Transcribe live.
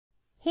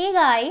Hey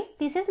guys,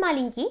 this is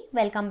Malinki.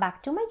 Welcome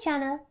back to my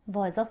channel,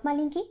 Voice of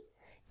Malinki.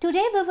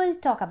 Today we will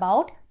talk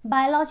about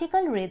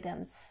biological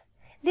rhythms.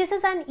 This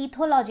is an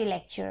ethology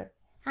lecture.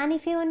 And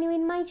if you are new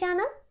in my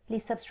channel,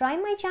 please subscribe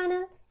my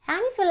channel.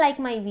 And if you like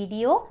my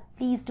video,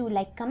 please do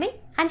like, comment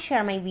and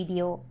share my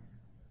video.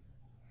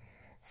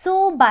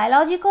 So,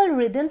 biological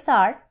rhythms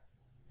are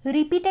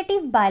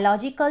repetitive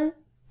biological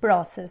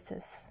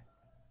processes.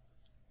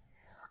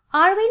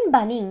 Irving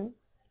Bunning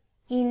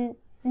in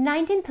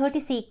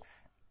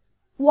 1936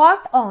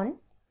 worked on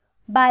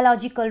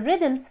biological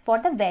rhythms for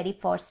the very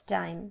first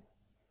time.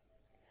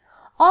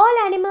 All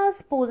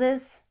animals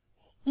possess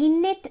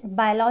innate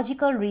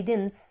biological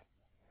rhythms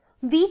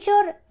which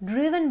are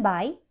driven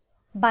by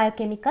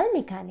biochemical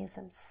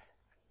mechanisms.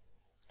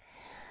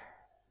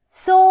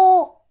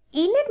 So,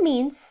 innate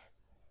means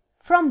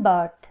from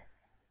birth.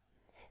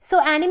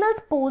 So,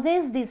 animals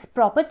possess this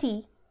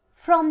property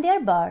from their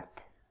birth.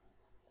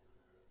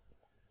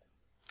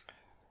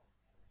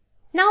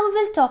 Now we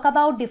will talk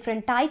about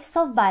different types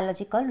of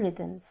biological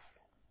rhythms.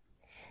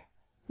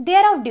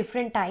 There are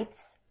different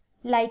types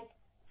like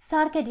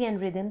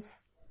circadian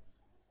rhythms,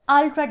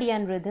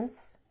 ultradian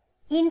rhythms,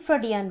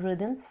 infradian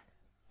rhythms,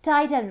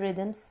 tidal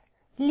rhythms,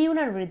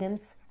 lunar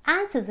rhythms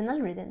and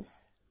seasonal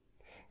rhythms.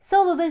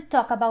 So we will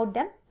talk about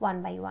them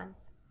one by one.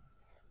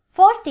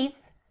 First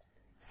is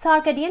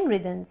circadian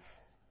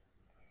rhythms.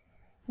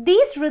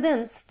 These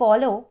rhythms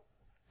follow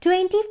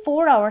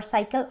 24-hour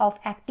cycle of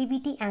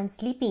activity and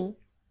sleeping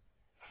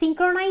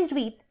synchronized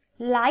with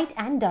light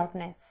and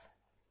darkness.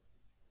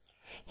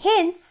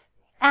 Hence,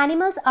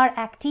 animals are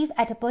active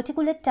at a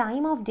particular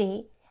time of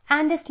day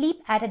and they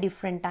sleep at a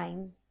different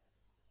time.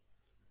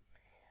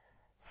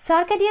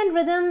 Circadian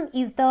rhythm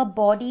is the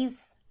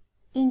body's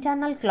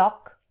internal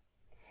clock.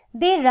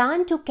 They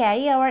run to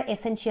carry our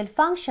essential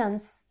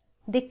functions.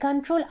 They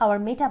control our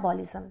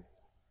metabolism.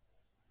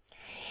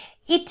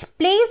 It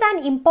plays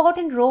an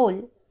important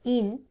role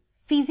in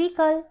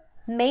physical,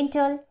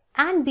 mental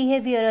and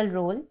behavioral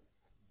role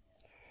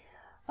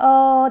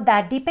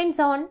that depends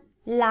on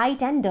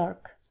light and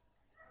dark.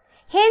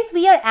 Hence,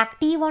 we are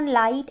active on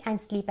light and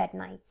sleep at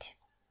night.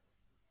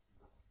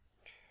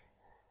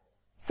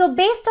 So,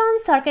 based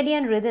on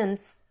circadian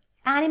rhythms,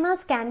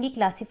 animals can be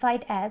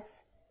classified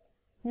as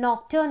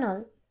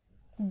nocturnal,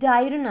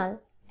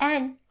 diurnal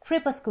and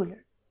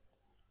crepuscular.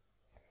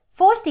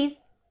 First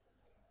is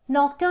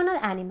nocturnal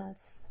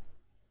animals.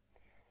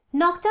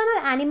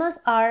 Nocturnal animals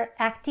are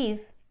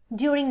active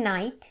during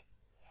night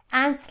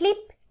and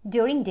sleep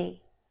during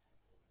day.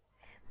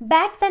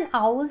 Bats and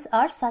owls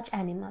are such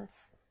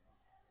animals.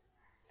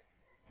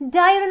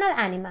 Diurnal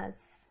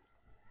animals.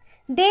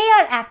 They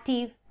are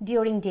active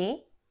during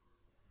day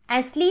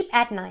and sleep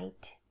at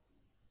night.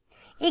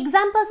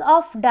 Examples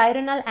of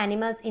diurnal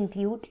animals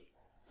include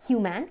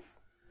humans,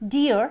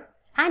 deer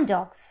and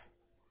dogs.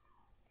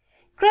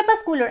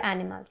 Crepuscular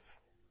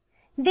animals.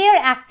 They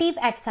are active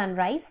at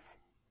sunrise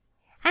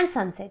and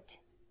sunset.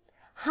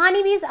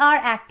 Honeybees are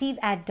active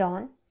at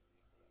dawn.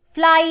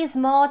 Flies,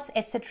 moths,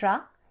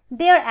 etc.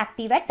 They are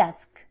active at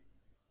dusk.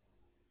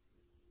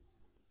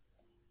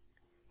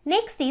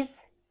 Next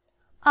is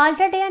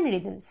ultradian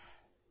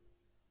rhythms.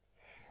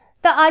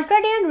 The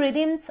ultradian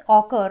rhythms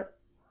occur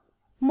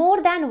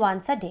more than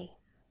once a day.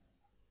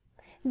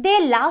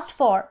 They last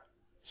for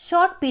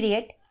short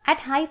period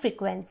at high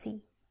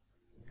frequency.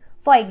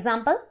 For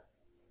example,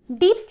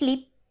 deep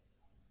sleep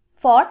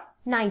for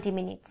 90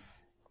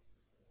 minutes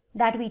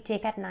that we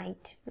take at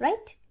night,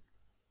 right?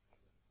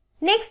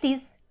 Next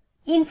is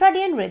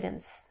infradian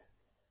rhythms.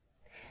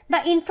 The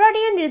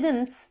infradian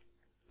rhythms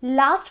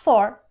last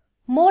for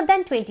more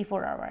than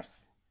 24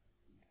 hours.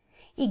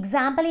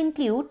 Example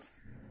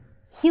includes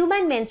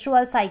human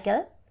menstrual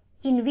cycle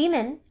in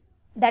women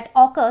that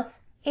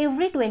occurs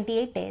every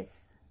 28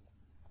 days.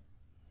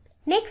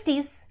 Next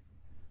is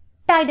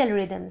tidal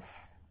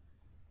rhythms.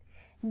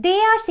 They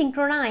are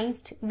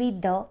synchronized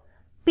with the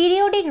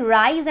periodic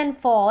rise and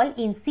fall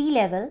in sea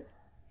level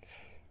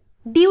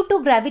due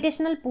to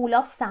gravitational pull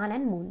of sun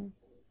and moon.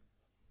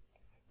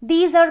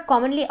 These are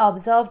commonly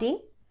observed in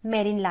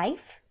marine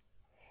life,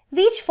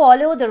 which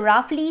follow the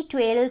roughly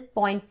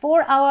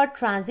 12.4-hour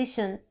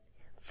transition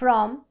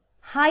from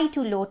high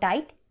to low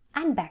tide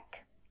and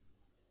back.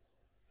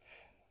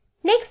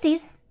 Next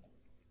is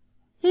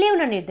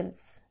lunar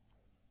rhythms.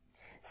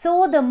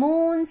 So the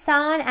moon,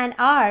 sun and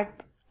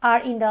earth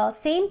are in the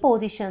same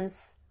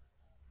positions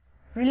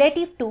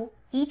relative to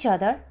each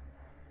other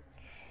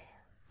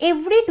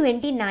every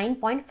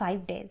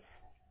 29.5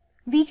 days,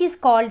 which is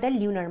called the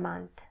lunar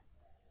month.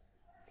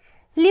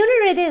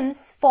 Lunar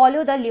rhythms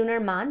follow the lunar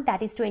month,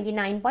 that is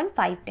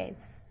 29.5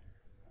 days.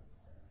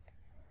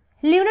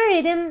 Lunar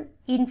rhythm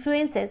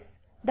influences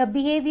the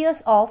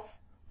behaviors of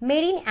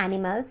marine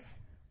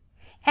animals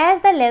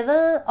as the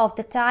level of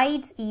the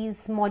tides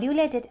is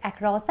modulated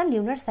across the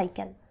lunar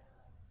cycle.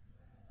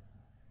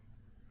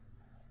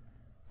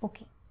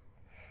 Okay.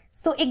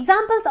 So,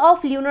 examples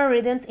of lunar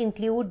rhythms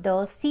include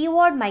the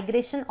seaward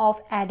migration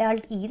of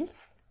adult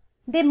eels.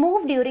 They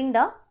move during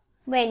the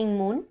waning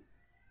moon.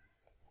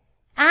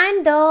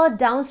 and the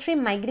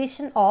downstream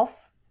migration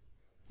of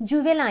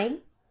juvenile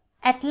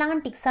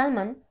Atlantic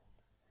salmon,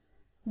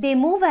 they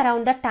move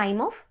around the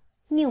time of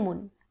new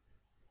moon.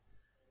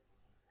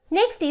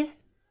 Next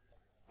is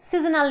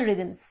seasonal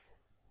rhythms.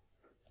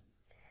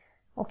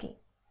 Okay,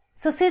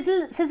 so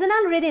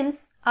seasonal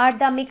rhythms are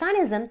the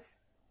mechanisms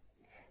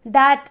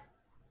that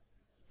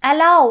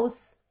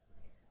allows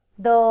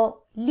the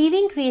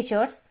living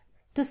creatures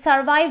to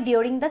survive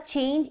during the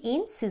change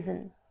in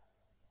season.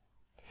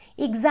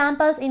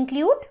 Examples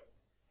include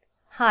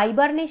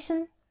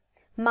hibernation,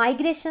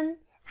 migration,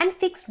 and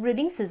fixed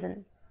breeding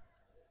season.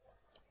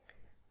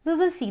 We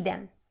will see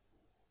them.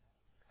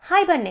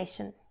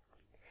 Hibernation.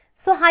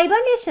 So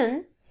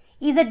hibernation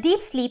is a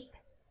deep sleep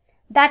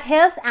that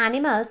helps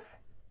animals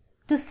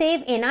to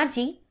save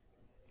energy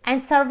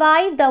and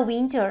survive the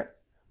winter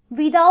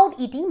without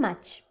eating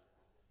much.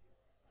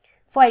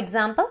 For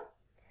example,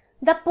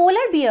 the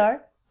polar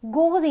bear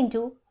goes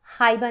into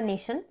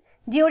hibernation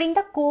during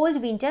the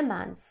cold winter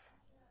months.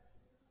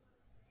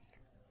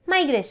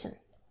 Migration.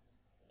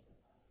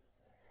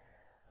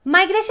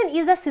 Migration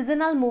is the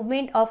seasonal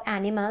movement of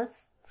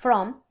animals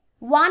from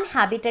one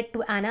habitat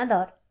to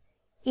another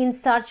in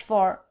search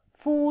for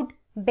food,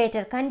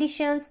 better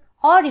conditions,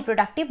 or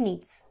reproductive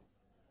needs.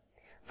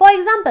 For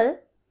example,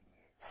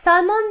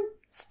 salmon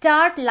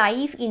start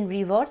life in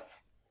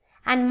rivers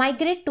and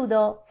migrate to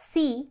the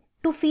sea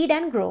to feed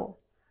and grow.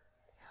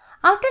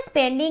 After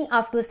spending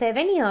up to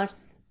 7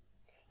 years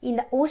in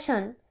the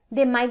ocean,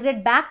 they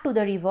migrate back to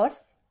the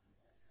rivers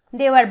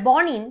they were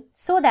born in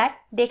so that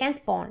they can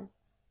spawn.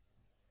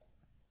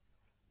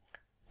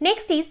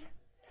 Next is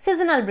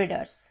seasonal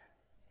breeders.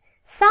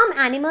 Some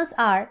animals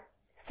are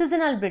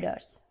seasonal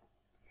breeders.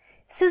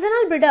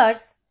 Seasonal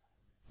breeders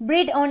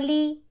breed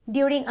only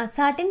during a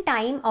certain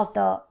time of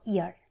the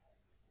year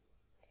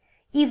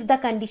if the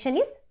condition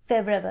is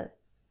favorable.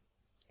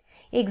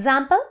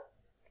 Example,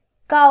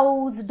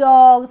 cows,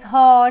 dogs,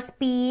 horse,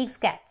 pigs,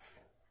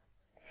 cats.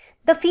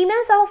 The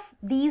females of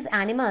these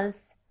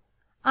animals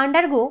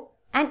undergo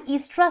an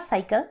estrous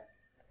cycle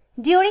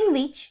during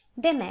which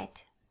they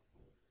mate.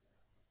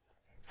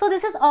 So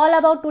this is all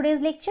about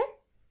today's lecture.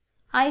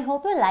 I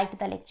hope you liked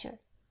the lecture.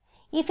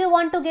 If you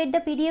want to get the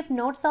PDF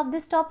notes of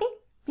this topic,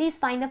 please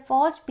find the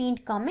first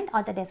pinned comment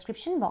or the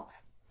description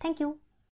box. Thank you.